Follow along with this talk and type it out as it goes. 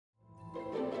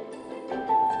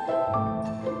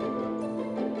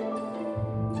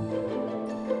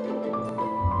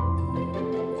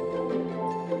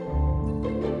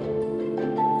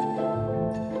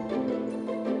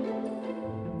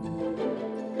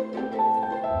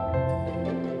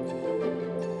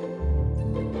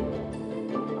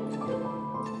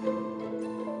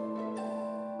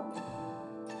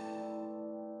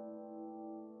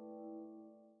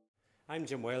I'm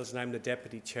Jim Wales and I'm the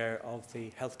Deputy Chair of the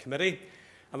Health Committee.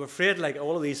 I'm afraid, like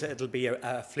all of these, it'll be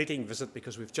a fleeting visit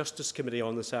because we've Justice Committee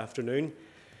on this afternoon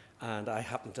and I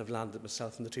happen to have landed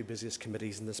myself in the two busiest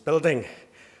committees in this building.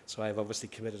 So I've obviously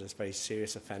committed a very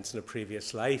serious offence in a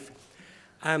previous life.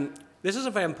 This is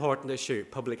a very important issue,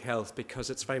 public health,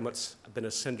 because it's very much been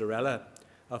a Cinderella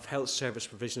of health service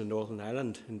provision in Northern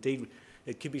Ireland. Indeed,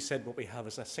 it could be said what we have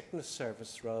is a sickness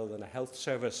service rather than a health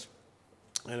service.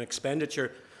 And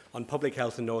expenditure on public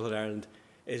health in Northern Ireland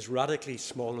is radically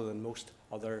smaller than most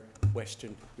other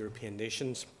Western European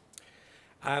nations.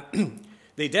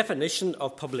 The definition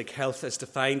of public health is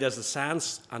defined as the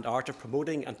science and art of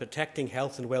promoting and protecting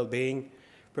health and well-being,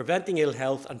 preventing ill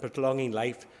health and prolonging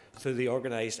life through the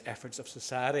organised efforts of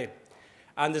society.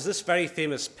 And there's this very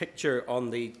famous picture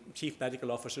on the Chief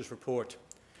Medical Officer's report,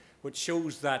 which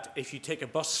shows that if you take a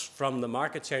bus from the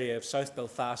markets area of South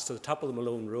Belfast to the top of the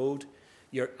Malone Road,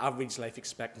 your average life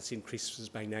expectancy increases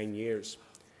by 9 years.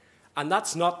 And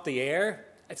that's not the air,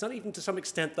 it's not even to some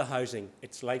extent the housing,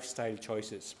 it's lifestyle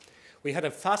choices. We had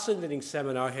a fascinating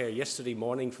seminar here yesterday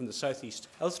morning from the South East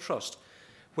Health Trust,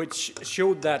 which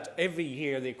showed that every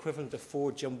year the equivalent of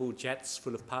 4 jumbo jets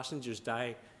full of passengers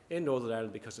die in Northern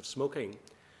Ireland because of smoking.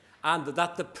 And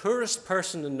that the poorest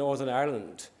person in Northern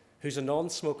Ireland who's a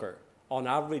non-smoker, on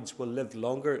average, will live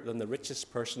longer than the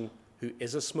richest person who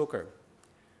is a smoker,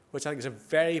 which I think is a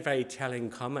very, very telling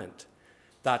comment,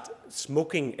 that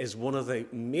smoking is one of the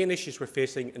main issues we're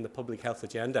facing in the public health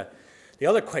agenda. The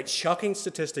other quite shocking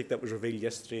statistic that was revealed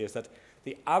yesterday is that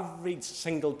the average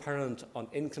single parent on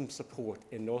income support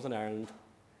in Northern Ireland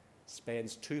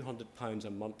spends £200 a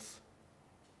month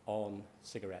on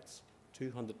cigarettes.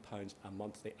 £200 a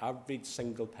month, the average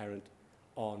single parent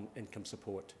on income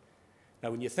support.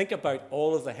 Now, when you think about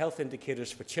all of the health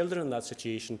indicators for children in that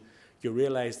situation, you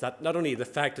realise that not only the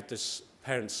fact that there's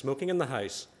parents smoking in the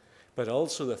house, but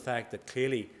also the fact that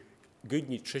clearly good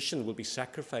nutrition will be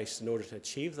sacrificed in order to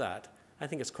achieve that. I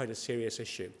think it's quite a serious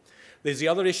issue. There's the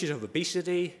other issues of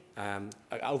obesity,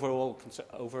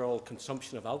 overall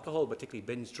consumption of alcohol, particularly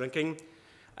binge drinking,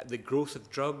 the growth of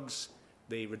drugs,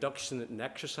 the reduction in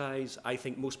exercise. I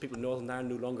think most people in Northern Ireland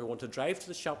no longer want to drive to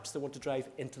the shops, they want to drive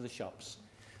into the shops.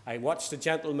 I watched a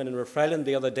gentleman in Rathfriland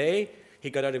the other day.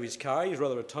 He got out of his car, he was a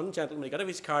rather rotund gentleman, he got out of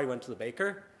his car, he went to the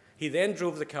baker. He then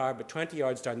drove the car about 20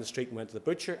 yards down the street and went to the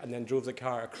butcher, and then drove the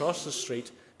car across the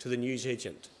street to the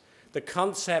newsagent. The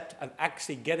concept of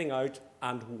actually getting out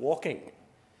and walking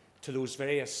to those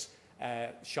various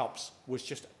shops was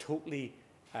just totally,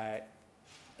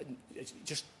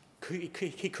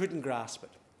 he couldn't grasp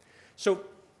it. So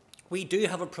we do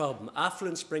have a problem.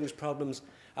 Affluence brings problems,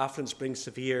 affluence brings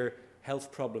severe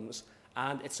health problems,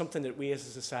 and it's something that we as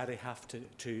a society have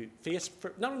to face,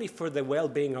 not only for the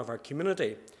well-being of our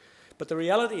community, but the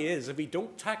reality is if we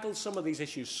don't tackle some of these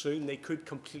issues soon, they could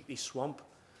completely swamp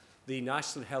the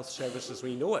National Health Service as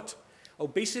we know it.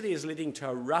 Obesity is leading to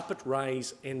a rapid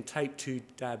rise in type 2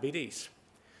 diabetes.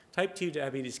 Type 2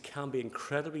 diabetes can be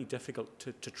incredibly difficult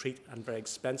to treat and very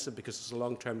expensive because it's a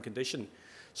long-term condition.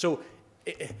 So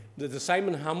the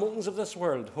Simon Hamiltons of this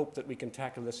world hope that we can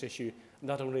tackle this issue,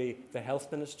 not only the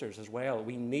health ministers as well.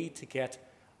 We need to get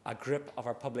a grip of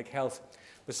our public health.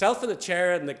 Myself and the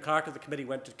chair and the clerk of the committee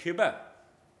went to Cuba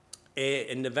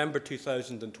in November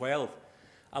 2012,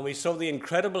 and we saw the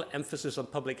incredible emphasis on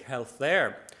public health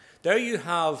there. There you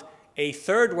have a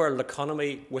third world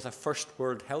economy with a first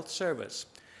world health service.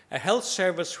 A health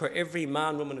service where every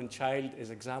man, woman and child is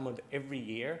examined every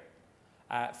year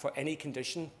for any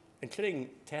condition, including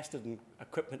tested and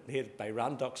equipment made by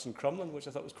Randox and Crumlin, which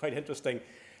I thought was quite interesting.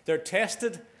 They're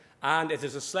tested, and if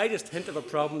there's the slightest hint of a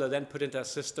problem, they're then put into a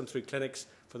system through clinics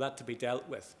for that to be dealt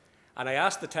with. And I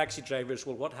asked the taxi drivers,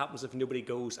 well, what happens if nobody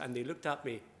goes? And they looked at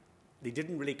me. They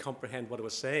didn't really comprehend what I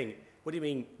was saying. What do you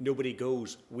mean, nobody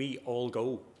goes? We all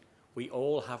go. We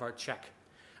all have our check.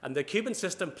 And the Cuban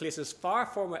system places far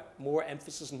more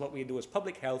emphasis on what we do as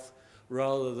public health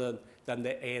rather than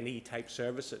the A&E type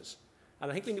services.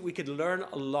 And I think we could learn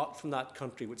a lot from that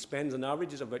country, which spends an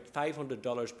average of about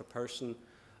 $500 per person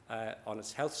on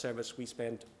its health service. We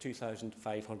spend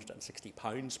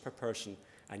 £2,560 per person,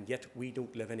 and yet we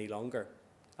don't live any longer.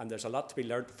 And there's a lot to be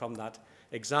learned from that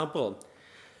example.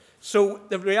 So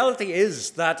the reality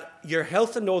is that your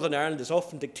health in Northern Ireland is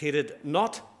often dictated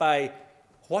not by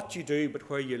what you do, but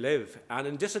where you live. And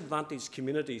in disadvantaged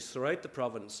communities throughout the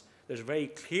province, there's very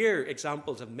clear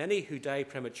examples of many who die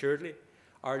prematurely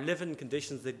or live in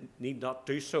conditions that need not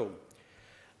do so.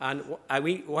 And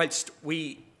whilst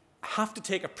we have to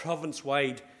take a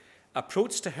province-wide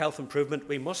approach to health improvement,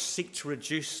 we must seek to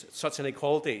reduce such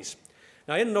inequalities.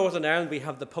 Now, in Northern Ireland, we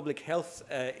have the Public Health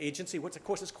Agency, which, of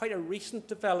course, is quite a recent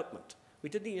development. We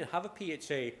didn't even have a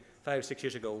PHA 5 or 6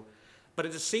 years ago, but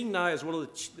it is seen now as one of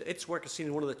its work is seen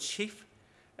as one of the chief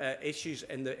issues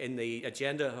in the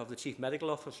agenda of the Chief Medical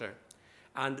Officer.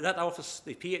 And that office,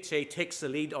 the PHA, takes the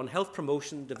lead on health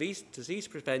promotion, disease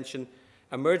prevention,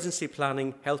 emergency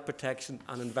planning, health protection,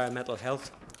 and environmental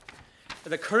health.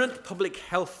 The current public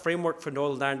health framework for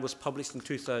Northern Ireland was published in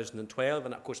 2012,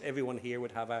 and of course everyone here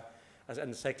would have an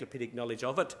encyclopedic knowledge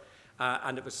of it.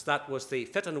 And that was the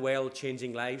Fit and Well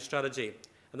Changing Lives strategy.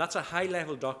 And that's a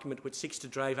high-level document which seeks to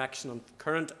drive action on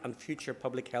current and future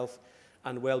public health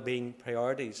and well-being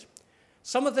priorities.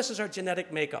 Some of this is our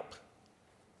genetic makeup.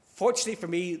 Fortunately for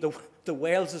me, the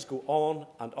Waleses go on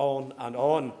and on and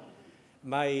on.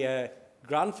 My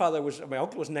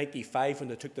uncle was 95 when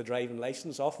they took the driving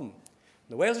licence off him.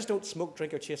 The Waleses don't smoke,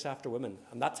 drink or chase after women,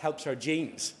 and that helps our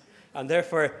genes. And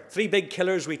therefore, 3 big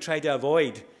killers we try to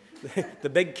avoid. The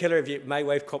big killer, if my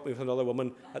wife caught me with another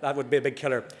woman, that would be a big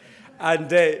killer. And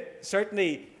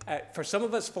certainly, for some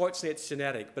of us, fortunately, it's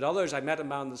genetic. But others, I met a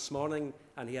man this morning,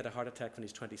 and he had a heart attack when he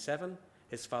was 27.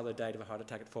 His father died of a heart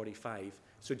attack at 45.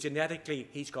 So genetically,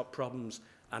 he's got problems,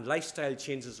 and lifestyle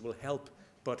changes will help,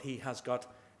 but he has got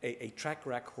a track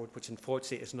record which,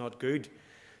 unfortunately, is not good.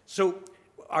 So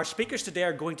our speakers today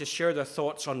are going to share their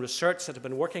thoughts on research that they've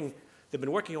been working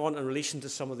on in relation to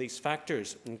some of these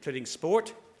factors, including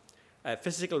sport,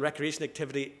 physical recreation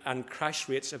activity, and crash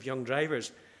rates of young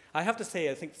drivers. I have to say,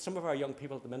 I think some of our young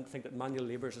people at the minute think that manual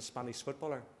labour is a Spanish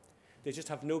footballer. They just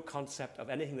have no concept of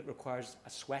anything that requires a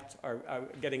sweat or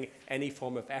getting any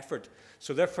form of effort.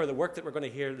 So therefore, the work that we're going to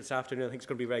hear this afternoon, I think, is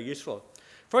going to be very useful.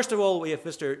 First of all, we have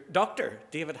Dr.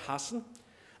 David Hassan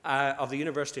of the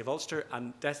University of Ulster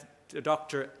and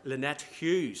Dr. Lynette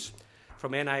Hughes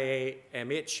from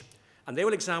NIAMH. And they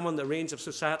will examine the range of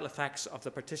societal effects of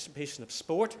the participation of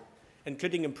sport,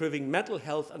 including improving mental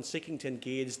health and seeking to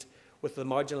engage with the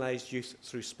marginalised youth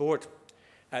through sport.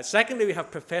 Secondly, we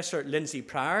have Professor Lindsay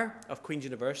Pryor of Queen's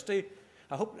University.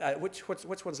 I hope, which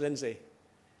one's Lindsay?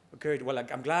 Good. Well,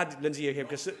 I'm glad, Lindsay, you're here.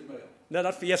 Because, no,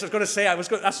 yes, I was going to say,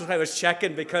 that's what I was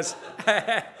checking, because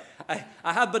I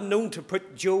have been known to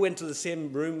put Joe into the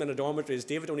same room in a dormitory as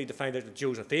David, only to find out that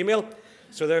Joe's a female.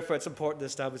 So therefore, it's important to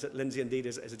establish that Lindsay indeed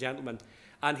is a gentleman.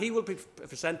 And he will be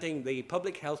presenting the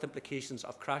public health implications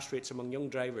of crash rates among young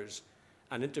drivers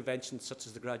and interventions such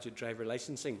as the graduate driver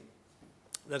licensing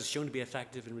that is shown to be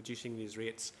effective in reducing these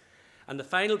rates. And the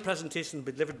final presentation will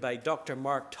be delivered by Dr.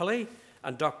 Mark Tully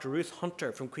and Dr. Ruth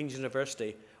Hunter from Queen's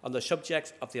University on the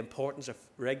subject of the importance of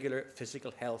regular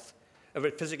physical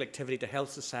activity to health,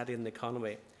 society and the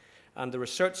economy. And the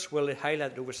research will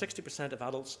highlight that over 60% of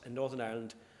adults in Northern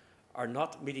Ireland are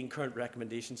not meeting current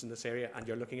recommendations in this area, and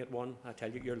you're looking at one. I tell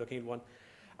you, you're looking at one.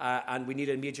 And we need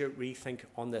a major rethink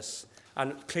on this.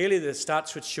 And clearly the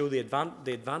stats which show the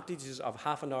advantages of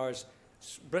half an hour's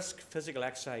brisk physical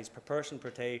exercise per person per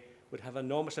day would have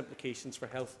enormous implications for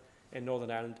health in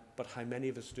Northern Ireland, but how many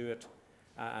of us do it?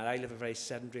 And I live a very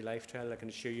sedentary lifestyle, I can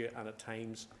assure you, and at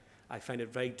times I find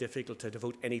it very difficult to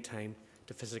devote any time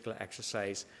to physical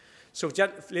exercise. So,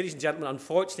 ladies and gentlemen,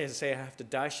 unfortunately, as I say, I have to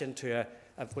dash into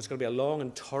what's going to be a long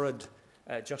and torrid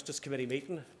Justice Committee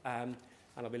meeting, and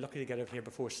I'll be lucky to get out here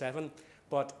before 7.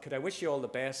 But could I wish you all the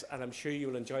best, and I'm sure you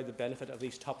will enjoy the benefit of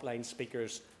these top-line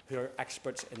speakers who are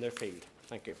experts in their field.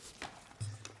 Thank you.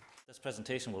 This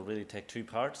presentation will really take 2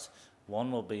 parts.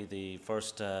 One will be the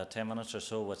first 10 minutes or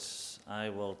so, which I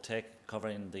will take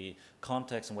covering the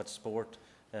context in which sport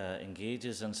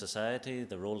engages in society,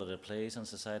 the role that it plays in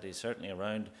society, certainly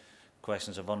around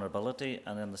questions of vulnerability.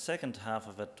 And then the second half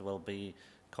of it will be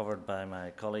covered by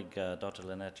my colleague, Dr.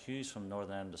 Lynette Hughes from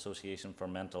Northern Ireland Association for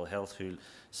Mental Health, who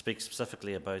speaks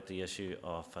specifically about the issue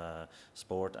of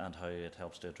sport and how it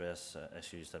helps to address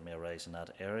issues that may arise in that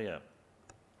area.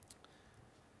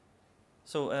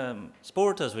 So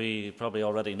sport, as we probably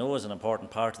already know, is an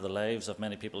important part of the lives of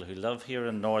many people who live here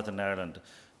in Northern Ireland.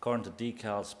 According to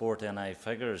DCAL Sport NI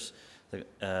figures,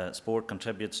 sport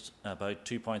contributes about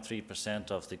 2.3%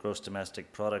 of the gross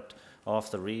domestic product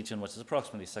of the region, which is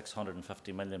approximately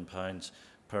 £650 million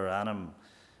per annum.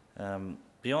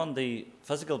 Beyond the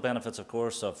physical benefits, of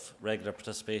course, of regular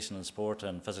participation in sport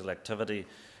and physical activity,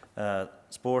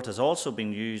 sport has also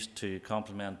been used to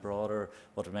complement broader,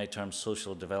 what we might term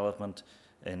social development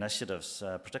initiatives,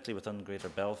 particularly within Greater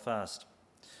Belfast.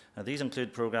 These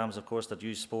include programmes, of course, that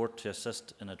use sport to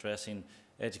assist in addressing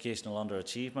educational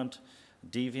underachievement,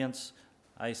 deviance,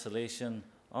 isolation,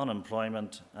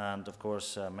 unemployment, and, of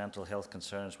course, mental health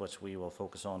concerns, which we will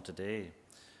focus on today.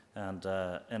 And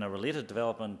in a related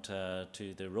development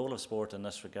to the role of sport in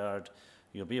this regard,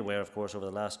 You'll be aware, of course, over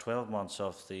the last 12 months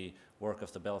of the work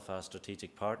of the Belfast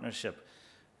Strategic Partnership,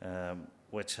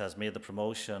 which has made the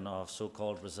promotion of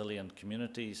so-called resilient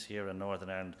communities here in Northern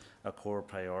Ireland a core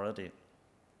priority.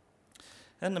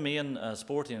 In the main,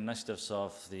 sporting initiatives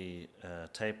of the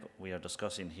type we are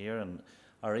discussing here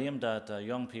are aimed at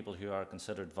young people who are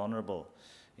considered vulnerable,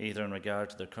 either in regard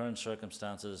to their current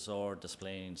circumstances or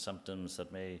displaying symptoms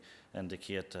that may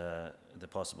indicate the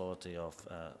possibility of,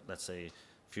 let's say,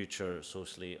 future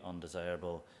socially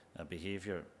undesirable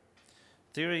behaviour.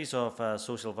 Theories of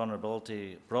social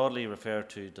vulnerability broadly refer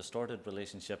to distorted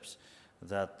relationships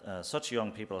that such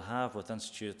young people have with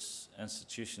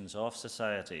institutions of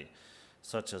society,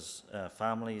 such as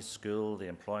families, school, the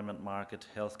employment market,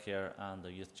 healthcare, and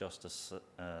the youth justice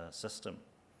system.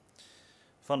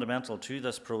 Fundamental to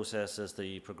this process is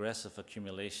the progressive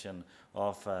accumulation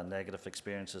of negative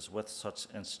experiences with such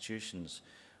institutions,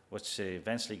 which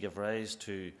eventually give rise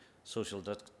to social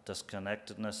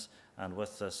disconnectedness, and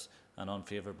with this, an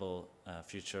unfavourable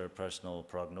future personal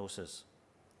prognosis.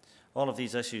 All of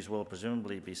these issues will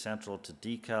presumably be central to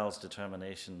DCAL's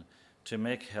determination to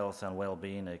make health and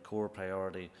well-being a core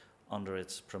priority under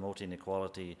its promoting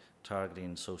equality,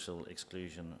 targeting social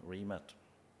exclusion remit.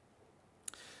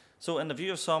 So in the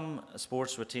view of some,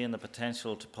 sports retain the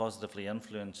potential to positively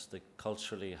influence the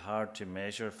culturally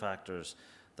hard-to-measure factors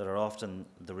that are often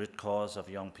the root cause of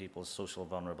young people's social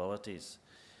vulnerabilities.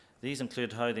 These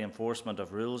include how the enforcement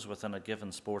of rules within a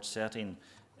given sports setting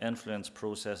influence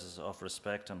processes of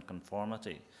respect and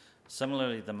conformity.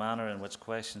 Similarly, the manner in which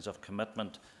questions of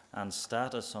commitment and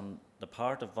status on the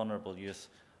part of vulnerable youth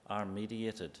are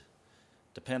mediated.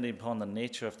 Depending upon the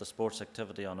nature of the sports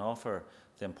activity on offer,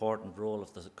 the important role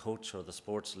of the coach or the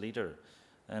sports leader,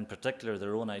 in particular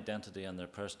their own identity and their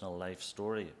personal life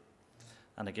story,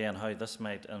 and again how this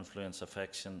might influence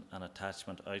affection and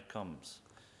attachment outcomes.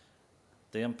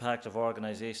 The impact of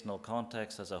organisational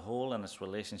context as a whole and its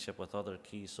relationship with other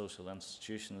key social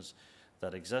institutions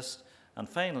that exist, and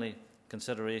finally,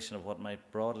 consideration of what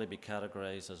might broadly be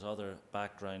categorised as other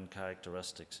background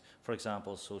characteristics, for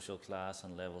example, social class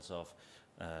and levels of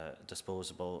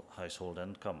disposable household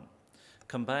income.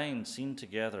 Combined, seen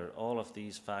together, all of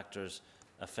these factors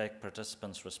affect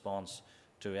participants' response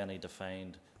to any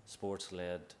defined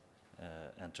sports-led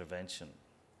intervention.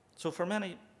 So for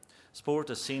many, sport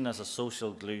is seen as a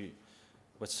social glue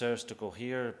which serves to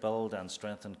cohere, build and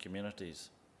strengthen communities.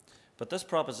 But this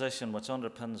proposition, which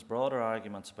underpins broader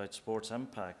arguments about sport's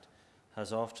impact,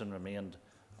 has often remained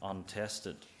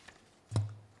untested.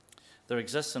 There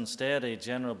exists instead a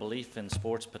general belief in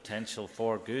sport's potential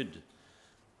for good,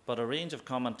 but a range of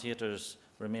commentators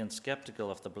remain sceptical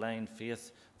of the blind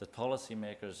faith that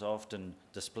policymakers often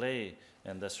display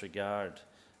in this regard,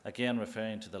 again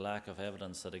referring to the lack of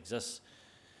evidence that exists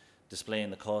displaying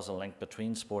the causal link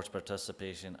between sports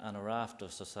participation and a raft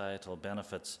of societal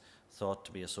benefits thought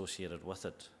to be associated with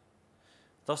it.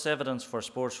 Thus, evidence for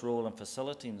sports' role in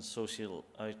facilitating social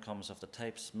outcomes of the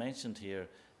types mentioned here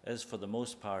is, for the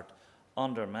most part,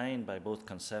 undermined by both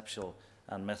conceptual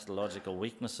and methodological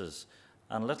weaknesses,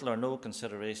 and little or no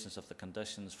considerations of the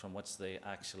conditions from which they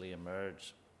actually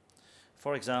emerge.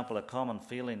 For example, a common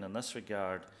feeling in this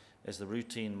regard is the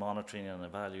routine monitoring and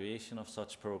evaluation of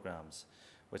such programmes,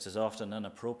 which is often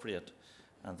inappropriate,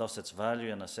 and thus its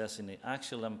value in assessing the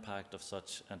actual impact of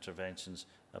such interventions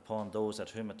upon those at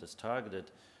whom it is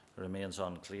targeted remains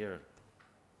unclear.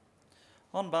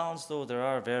 On balance, though, there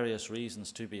are various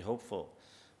reasons to be hopeful.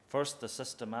 First, the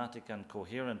systematic and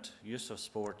coherent use of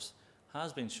sports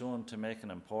has been shown to make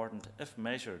an important, if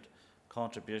measured,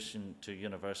 contribution to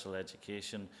universal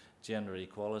education, gender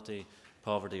equality,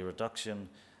 poverty reduction,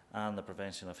 and the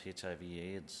prevention of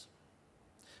HIV/AIDS.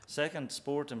 Second,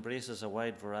 sport embraces a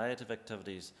wide variety of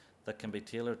activities that can be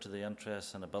tailored to the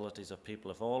interests and abilities of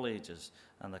people of all ages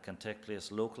and that can take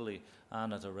place locally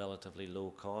and at a relatively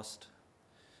low cost.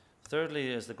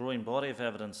 Thirdly is the growing body of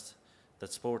evidence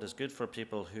that sport is good for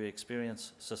people who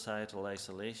experience societal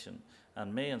isolation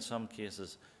and may in some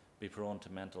cases be prone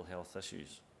to mental health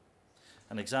issues.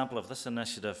 An example of this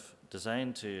initiative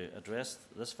designed to address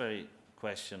this very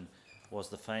question was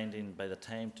the finding by the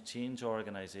Time to Change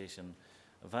organisation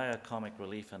via Comic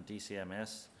Relief and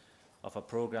DCMS of a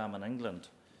programme in England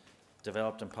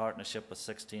developed in partnership with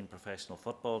 16 professional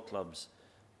football clubs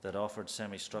that offered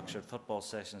semi-structured football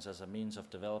sessions as a means of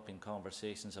developing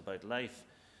conversations about life,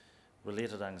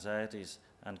 related anxieties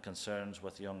and concerns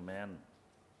with young men.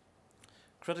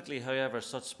 Critically, however,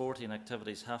 such sporting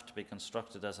activities have to be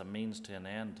constructed as a means to an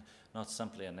end, not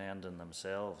simply an end in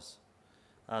themselves.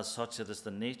 As such, it is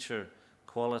the nature,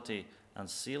 quality and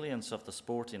salience of the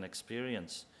sporting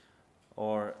experience,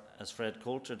 or, as Fred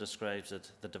Coulter describes it,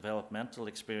 the developmental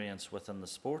experience within the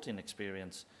sporting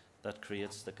experience that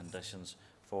creates the conditions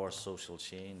for social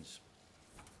change.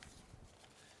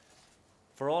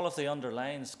 For all of the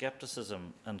underlying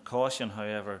scepticism and caution,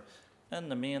 however, in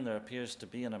the main there appears to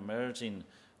be an emerging,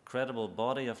 credible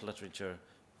body of literature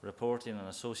reporting an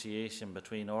association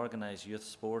between organised youth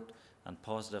sport and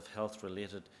positive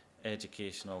health-related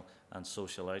educational and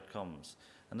social outcomes.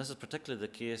 And this is particularly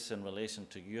the case in relation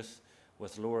to youth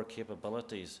with lower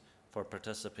capabilities for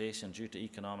participation due to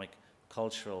economic,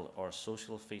 cultural or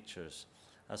social features.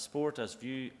 Sport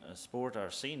are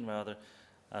seen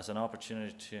as an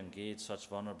opportunity to engage such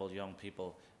vulnerable young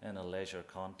people in a leisure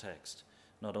context,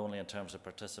 not only in terms of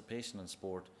participation in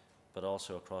sport, but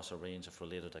also across a range of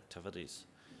related activities.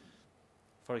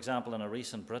 For example, in a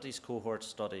recent British cohort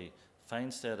study,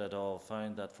 Feinstead et al.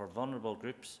 Found that for vulnerable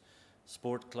groups,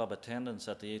 sport club attendance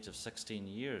at the age of 16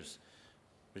 years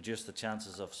reduced the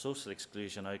chances of social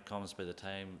exclusion outcomes by the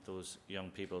time those young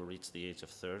people reach the age of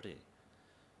 30.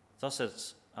 Thus,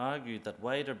 it's argued that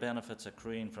wider benefits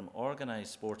accruing from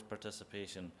organised sports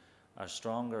participation are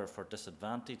stronger for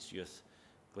disadvantaged youth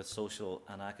with social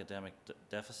and academic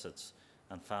deficits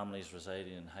and families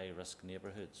residing in high-risk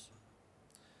neighbourhoods.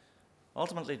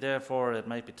 Ultimately, therefore, it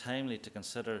might be timely to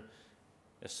consider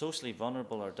if socially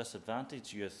vulnerable or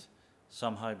disadvantaged youth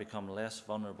somehow become less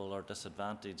vulnerable or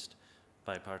disadvantaged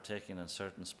by partaking in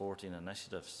certain sporting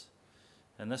initiatives.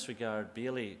 In this regard,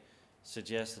 Bailey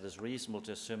suggests it is reasonable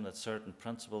to assume that certain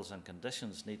principles and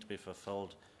conditions need to be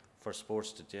fulfilled for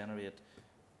sports to generate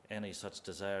any such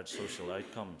desired social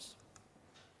outcomes.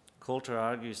 Coulter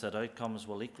argues that outcomes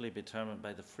will equally be determined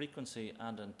by the frequency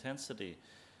and intensity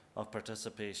of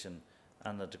participation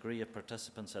and the degree of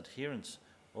participants' adherence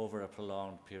over a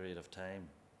prolonged period of time.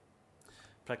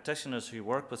 Practitioners who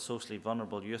work with socially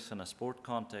vulnerable youth in a sport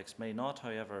context may not,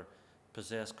 however,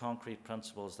 possess concrete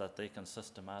principles that they can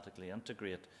systematically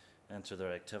integrate into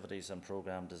their activities and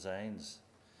programme designs.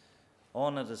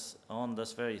 On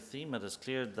this very theme, it is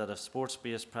clear that if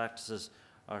sports-based practices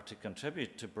are to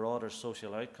contribute to broader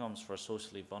social outcomes for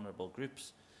socially vulnerable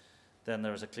groups, then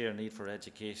there is a clear need for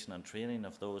education and training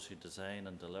of those who design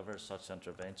and deliver such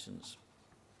interventions.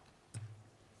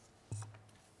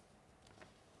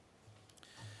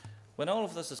 When all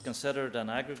of this is considered and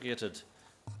aggregated,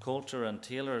 Coulter and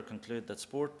Taylor conclude that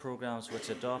sport programmes which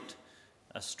adopt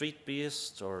a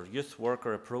street-based or youth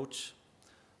worker approach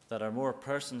that are more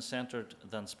person-centred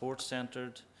than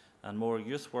sports-centred and more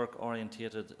youth work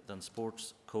orientated than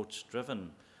sports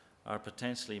coach-driven are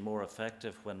potentially more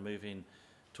effective when moving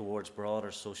towards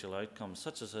broader social outcomes,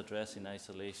 such as addressing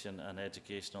isolation and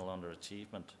educational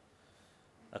underachievement.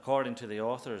 According to the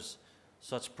authors,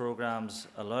 such programmes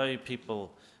allow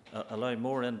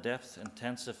more in-depth,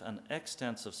 intensive and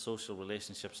extensive social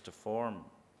relationships to form.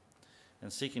 In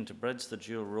seeking to bridge the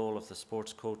dual role of the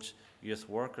sports coach youth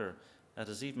worker, it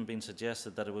has even been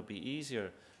suggested that it would be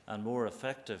easier and more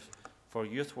effective for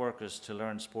youth workers to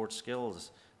learn sports skills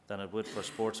than it would for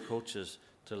sports coaches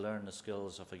to learn the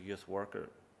skills of a youth worker.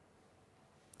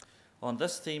 On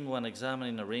this theme, when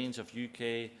examining a range of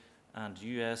UK and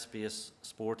US-based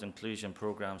sport inclusion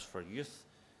programmes for youth,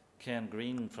 Ken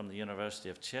Green from the University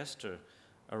of Chester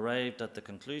arrived at the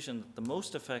conclusion that the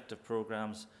most effective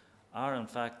programmes are in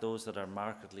fact those that are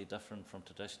markedly different from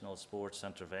traditional sports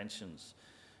interventions,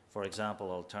 for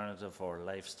example, alternative or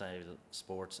lifestyle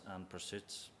sports and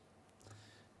pursuits.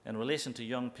 In relation to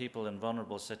young people in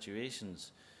vulnerable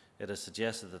situations, it is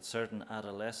suggested that certain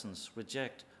adolescents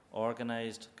reject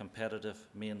organised, competitive,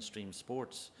 mainstream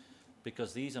sports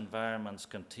because these environments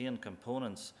contain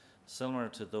components similar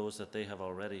to those that they have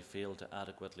already failed to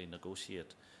adequately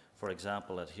negotiate. For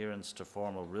example, adherence to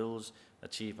formal rules,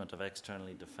 achievement of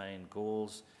externally defined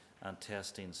goals, and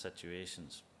testing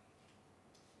situations.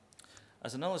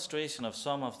 As an illustration of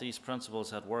some of these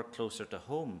principles at work closer to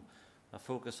home, a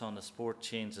focus on the Sport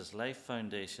Changes Life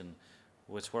Foundation,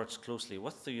 which works closely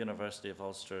with the University of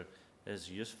Ulster, is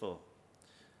useful.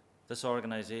 This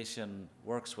organisation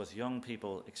works with young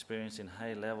people experiencing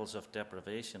high levels of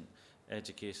deprivation,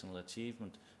 educational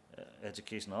underachievement,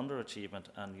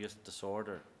 and youth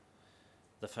disorder.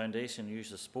 The foundation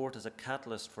uses sport as a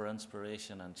catalyst for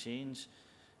inspiration and change.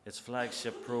 Its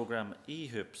flagship programme,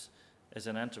 eHoops, is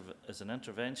an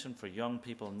intervention for young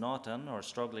people not in or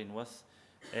struggling with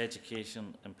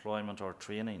education, employment or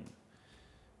training.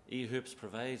 eHoops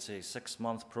provides a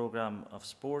 6-month programme of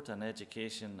sport and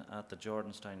education at the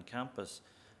Jordanstown campus,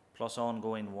 plus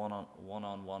ongoing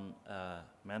one-on-one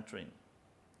mentoring.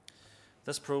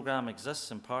 This programme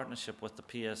exists in partnership with the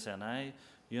PSNI,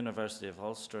 University of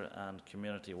Ulster and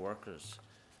community workers.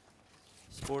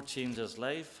 Sport Changes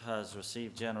Life has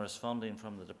received generous funding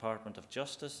from the Department of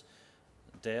Justice,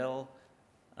 Dell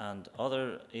and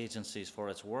other agencies for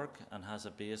its work, and has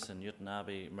a base in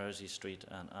Newtonabbey, Mersey Street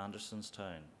and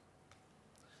Andersonstown.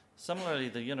 Similarly,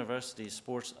 the university's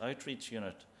Sports Outreach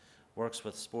Unit works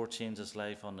with Sport Changes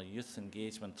Life on the Youth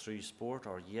Engagement Through Sport,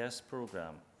 or YES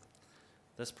programme.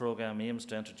 This programme aims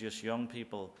to introduce young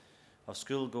people of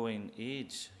school-going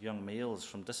age, young males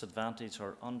from disadvantaged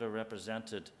or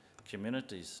underrepresented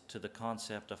communities, to the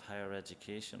concept of higher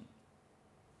education.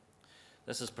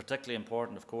 This is particularly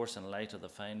important, of course, in light of the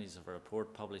findings of a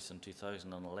report published in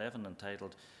 2011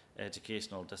 entitled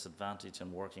Educational Disadvantage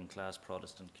in Working Class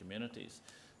Protestant Communities,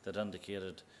 that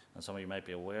indicated, and some of you might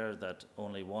be aware, that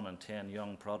only 1 in 10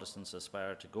 young Protestants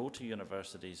aspire to go to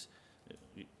universities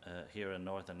here in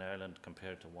Northern Ireland,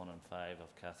 compared to 1 in 5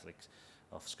 of Catholics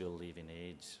of school leaving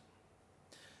age.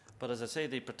 But as I say,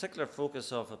 the particular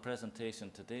focus of the presentation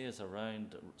today is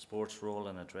around sport's role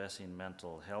in addressing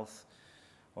mental health,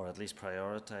 or at least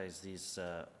prioritise these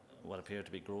what appear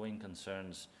to be growing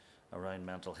concerns around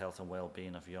mental health and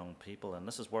well-being of young people. And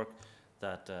this is work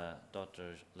that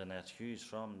Dr. Lynette Hughes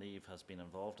from Neve has been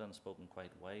involved in, spoken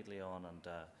quite widely on,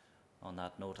 and on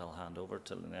that note I'll hand over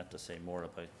to Lynette to say more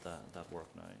about that work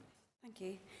now. Thank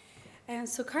you.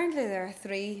 So currently there are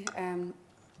 3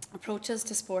 approaches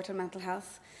to sport and mental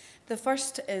health. The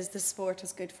first is the sport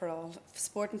is good for all.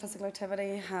 Sport and physical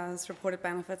activity has reported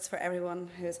benefits for everyone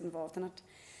who is involved in it.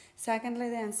 Secondly,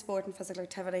 then, sport and physical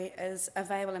activity is a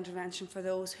viable intervention for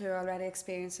those who are already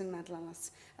experiencing mental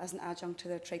illness as an adjunct to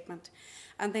their treatment.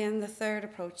 And then the third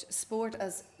approach, sport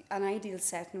as an ideal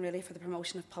setting really for the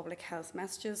promotion of public health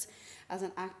messages, as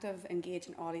an active,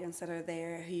 engaging audience that are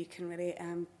there who you can really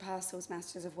pass those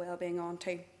messages of well-being on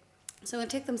to. So we'll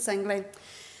take them singly.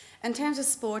 In terms of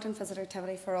sport and physical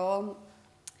activity for all,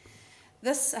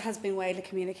 this has been widely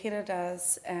communicated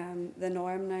as the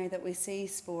norm now, that we see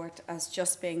sport as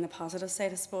just being the positive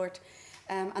side of sport.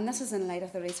 And this is in light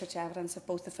of the research evidence of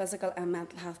both the physical and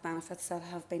mental health benefits that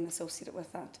have been associated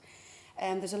with that.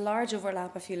 There's a large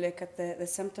overlap if you look at the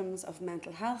symptoms of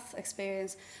mental health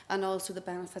experience and also the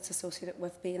benefits associated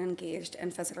with being engaged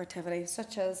in physical activity,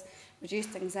 such as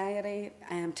reduced anxiety,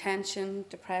 tension,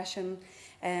 depression.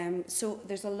 So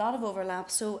there's a lot of overlap,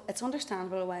 so it's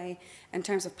understandable why, in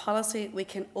terms of policy, we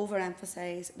can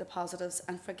overemphasise the positives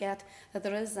and forget that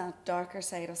there is that darker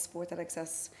side of sport that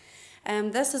exists.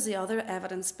 This is the other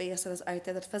evidence base that is out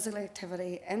there, that physical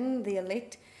activity in the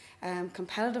elite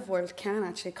competitive world can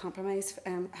actually compromise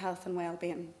health and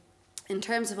well-being. In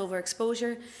terms of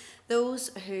overexposure, those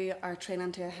who are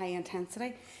training to a high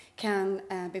intensity can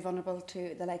be vulnerable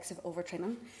to the likes of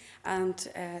overtraining, and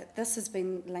this has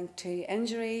been linked to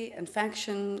injury,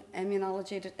 infection,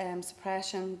 immunology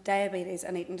suppression, diabetes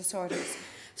and eating disorders.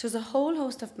 So there's a whole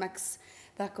host of mix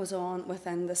that goes on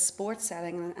within the sports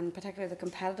setting, and particularly the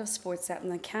competitive sports setting,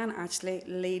 that can actually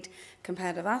lead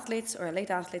competitive athletes or elite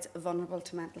athletes vulnerable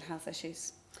to mental health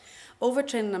issues.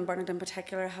 Overtraining and burnout in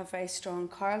particular have very strong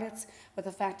correlates with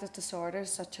affective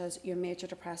disorders such as your major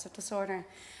depressive disorder.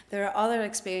 There are other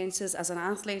experiences as an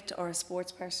athlete or a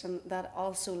sports person that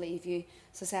also leave you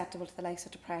susceptible to the likes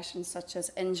of depression, such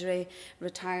as injury,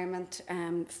 retirement,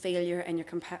 failure in your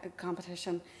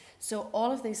competition. So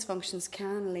all of these functions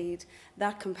can lead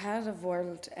that competitive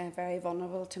world very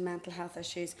vulnerable to mental health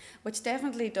issues, which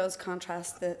definitely does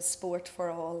contrast the sport for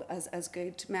all as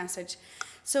good message.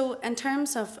 So in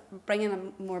terms of bringing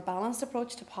a more balanced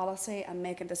approach to policy and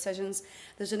making decisions,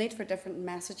 there's a need for different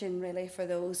messaging really for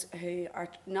those who are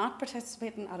not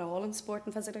participating at all in sport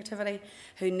and physical activity,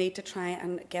 who need to try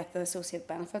and get the associated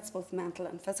benefits, both mental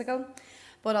and physical.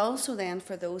 But also then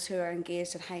for those who are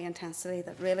engaged at high intensity,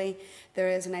 that really there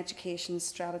is an education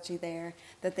strategy there,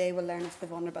 that they will learn of the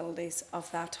vulnerabilities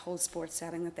of that whole sports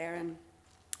setting that they're in.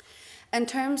 In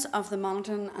terms of the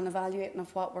monitoring and evaluating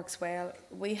of what works well,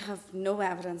 we have no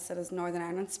evidence that is Northern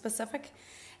Ireland specific.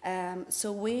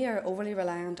 So we are overly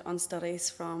reliant on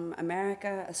studies from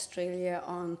America, Australia,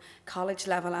 on college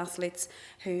level athletes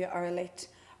who are elite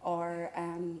or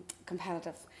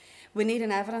competitive. We need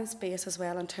an evidence base as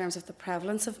well in terms of the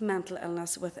prevalence of mental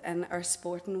illness within our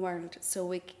sporting world. So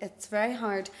it's very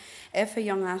hard if a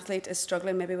young athlete is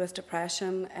struggling maybe with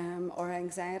depression or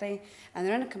anxiety, and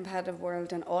they're in a competitive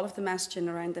world, and all of the messaging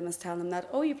around them is telling them that,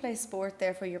 oh, you play sport,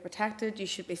 therefore you're protected, you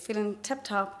should be feeling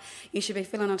tip-top, you should be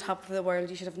feeling on top of the world,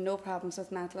 you should have no problems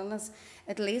with mental illness.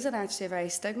 It leaves it actually a very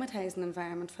stigmatising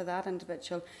environment for that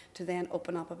individual to then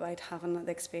open up about having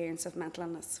the experience of mental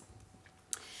illness.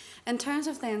 In terms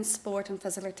of then sport and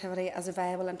physical activity as a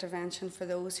viable intervention for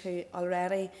those who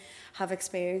already have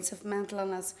experience of mental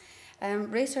illness,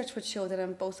 Research would show that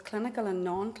in both clinical and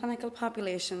non-clinical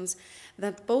populations,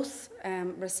 that both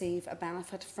receive a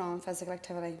benefit from physical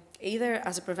activity, either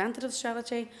as a preventative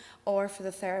strategy or for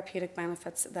the therapeutic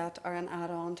benefits that are an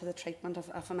add-on to the treatment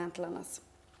of a mental illness.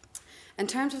 In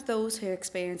terms of those who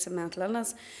experience a mental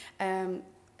illness,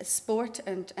 sport,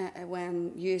 and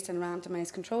when used in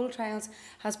randomised controlled trials,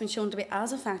 has been shown to be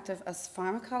as effective as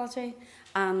pharmacology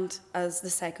and as the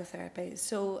psychotherapy.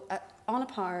 So on a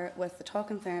par with the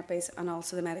talking therapies and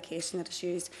also the medication that is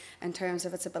used in terms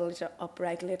of its ability to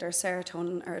upregulate our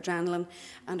serotonin, our adrenaline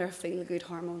and our feel-good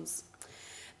hormones.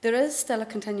 There is still a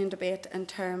continuing debate in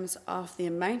terms of the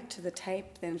amount, the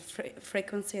type, the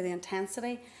frequency, the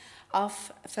intensity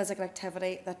of physical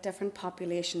activity that different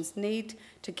populations need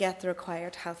to get the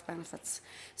required health benefits.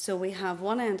 So we have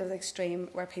one end of the extreme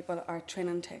where people are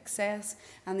training to excess,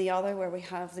 and the other where we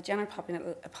have the general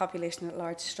population at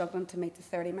large struggling to meet the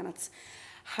 30 minutes.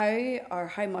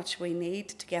 How much we need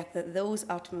to get those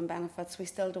optimum benefits, we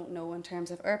still don't know in terms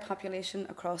of our population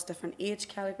across different age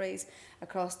categories,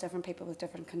 across different people with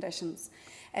different conditions.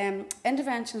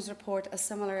 Interventions report a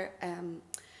similar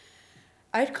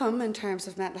outcome in terms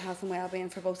of mental health and wellbeing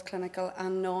for both clinical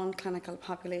and non-clinical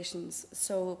populations.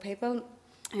 So people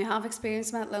who have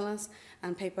experienced mental illness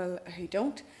and people who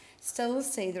don't still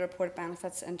see the reported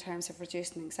benefits in terms of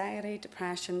reducing anxiety,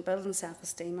 depression, building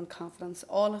self-esteem and confidence,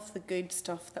 all of the good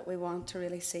stuff that we want to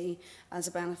really see as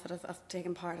a benefit of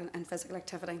taking part in physical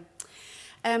activity.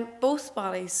 Both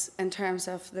bodies, in terms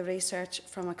of the research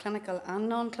from a clinical and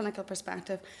non-clinical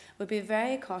perspective, would be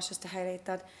very cautious to highlight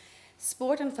that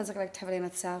sport and physical activity in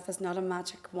itself is not a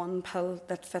magic one pill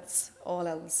that fits all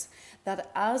ills. That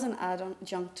as an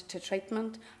adjunct to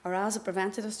treatment or as a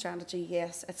preventative strategy,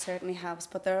 yes, it certainly helps.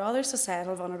 But there are other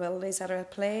societal vulnerabilities that are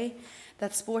at play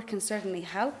that sport can certainly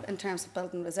help in terms of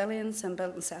building resilience and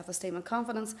building self-esteem and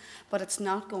confidence, but it's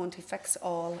not going to fix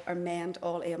all or mend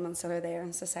all ailments that are there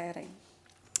in society.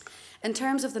 In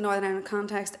terms of the Northern Ireland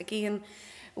context, again,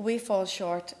 we fall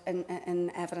short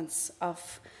in evidence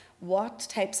of what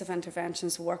types of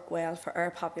interventions work well for our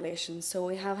population. So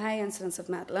we have high incidence of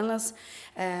mental illness.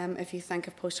 If you think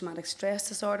of post-traumatic stress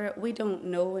disorder, we don't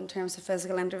know in terms of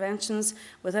physical interventions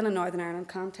within a Northern Ireland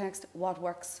context what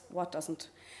works, what doesn't.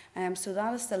 So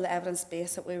that is still the evidence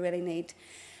base that we really need.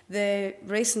 The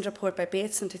recent report by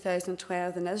Bates in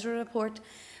 2012, the NISRA report,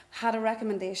 had a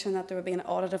recommendation that there would be an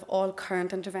audit of all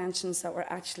current interventions that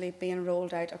were actually being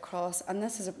rolled out across, and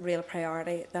this is a real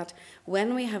priority, that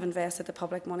when we have invested the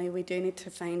public money, we do need to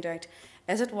find out,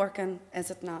 is it working,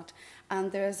 is it not?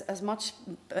 And there's as much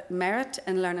merit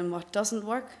in learning what doesn't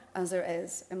work as there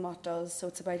is in what does, so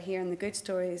it's about hearing the good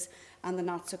stories and the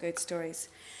not so good stories.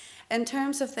 In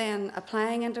terms of then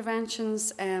applying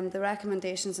interventions, the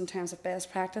recommendations in terms of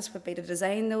best practice would be to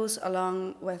design those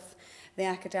along with the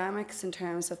academics in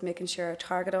terms of making sure our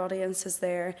target audience is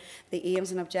there, the aims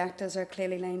and objectives are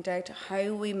clearly laid out,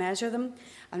 how we measure them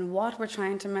and what we're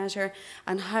trying to measure,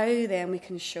 and how then we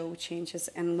can show changes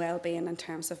in well-being in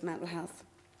terms of mental health.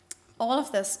 All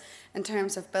of this, in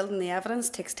terms of building the evidence,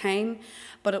 takes time,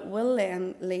 but it will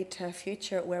then lead to a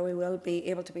future where we will be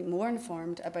able to be more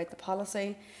informed about the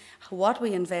policy, what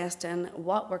we invest in,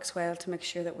 what works well to make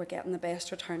sure that we're getting the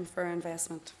best return for our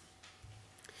investment.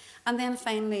 And then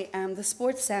finally, the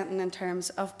sports setting in terms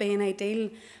of being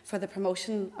ideal for the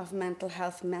promotion of mental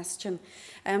health messaging.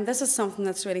 This is something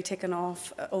that's really taken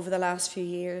off over the last few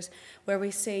years, where we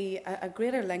see a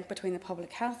greater link between the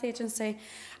Public Health Agency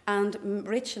and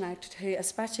reaching out to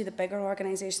especially the bigger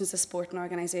organisations, the sporting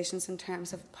organisations, in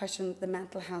terms of pushing the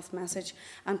mental health message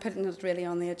and putting it really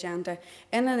on the agenda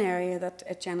in an area that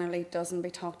it generally doesn't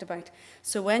be talked about.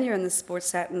 So when you're in the sports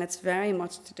setting, it's very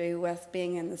much to do with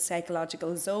being in the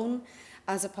psychological zone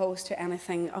as opposed to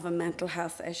anything of a mental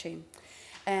health issue.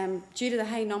 Due to the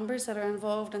high numbers that are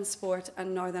involved in sport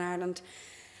in Northern Ireland,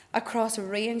 across a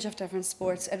range of different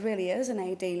sports, it really is an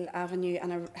ideal avenue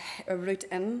and a route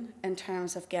in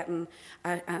terms of getting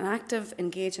an active,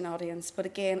 engaging audience. But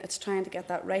again, it's trying to get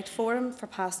that right forum for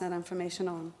passing that information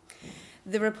on.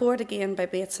 The report again by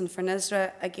Bates and for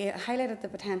NISRA again highlighted the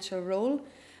potential role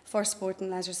for sport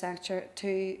and leisure sector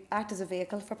to act as a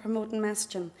vehicle for promoting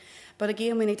messaging. But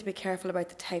again, we need to be careful about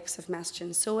the types of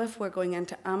messaging. So if we're going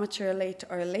into amateur elite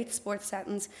or elite sports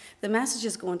settings, the message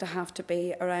is going to have to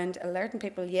be around alerting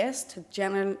people, yes, to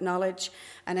general knowledge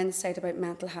and insight about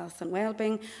mental health and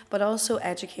well-being, but also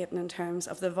educating in terms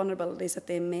of the vulnerabilities that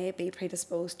they may be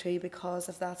predisposed to because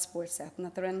of that sports setting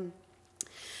that they're in.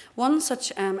 One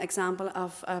such example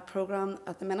of a programme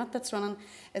at the minute that's running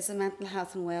is the Mental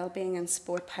Health and Wellbeing in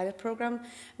Sport pilot programme,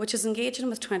 which is engaging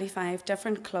with 25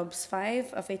 different clubs,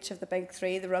 5 of each of the big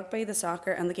 3, the rugby, the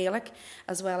soccer and the Gaelic,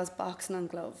 as well as boxing and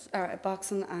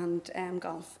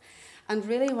golf. And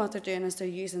really what they're doing is they're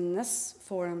using this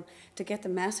forum to get the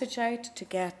message out, to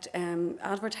get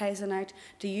advertising out,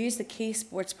 to use the key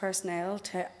sports personnel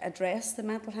to address the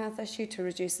mental health issue, to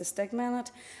reduce the stigma in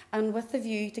it, and with the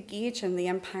view to gauge on the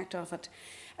impact of it.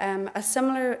 In a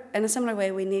similar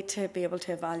way, we need to be able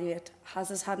to evaluate, has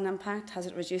this had an impact? Has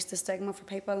it reduced the stigma for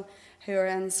people who are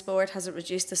in sport? Has it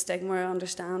reduced the stigma or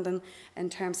understanding in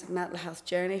terms of mental health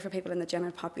journey for people in the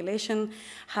general population?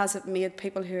 Has it made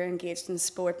people who are engaged in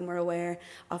sport more aware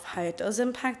of how it does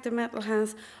impact their mental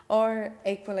health, or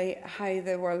equally how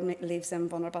the world leaves them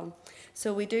vulnerable?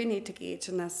 So we do need to gauge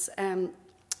in this.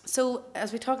 So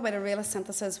as we talk about a realist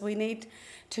synthesis, we need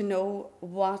to know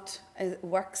what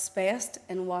works best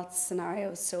in what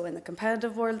scenarios. So in the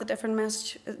competitive world, the different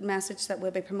message that will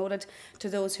be promoted to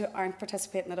those who aren't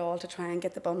participating at all to try and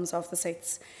get the bums off the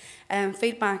seats.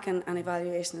 Feedback and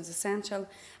evaluation is essential.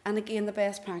 And again, the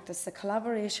best practice, the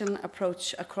collaboration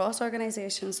approach across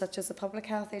organisations such as the Public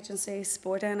Health Agency,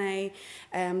 Sport NA,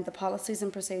 the policies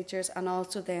and procedures, and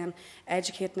also then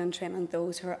educating and training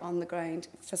those who are on the ground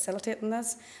facilitating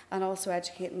this, and also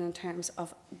educating in terms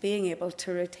of being able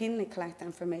to routinely collect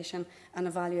information and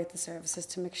evaluate the services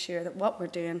to make sure that what we're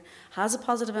doing has a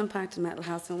positive impact on mental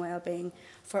health and well-being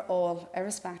for all,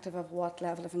 irrespective of what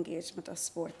level of engagement of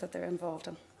sport that they're involved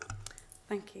in.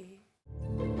 Thank you.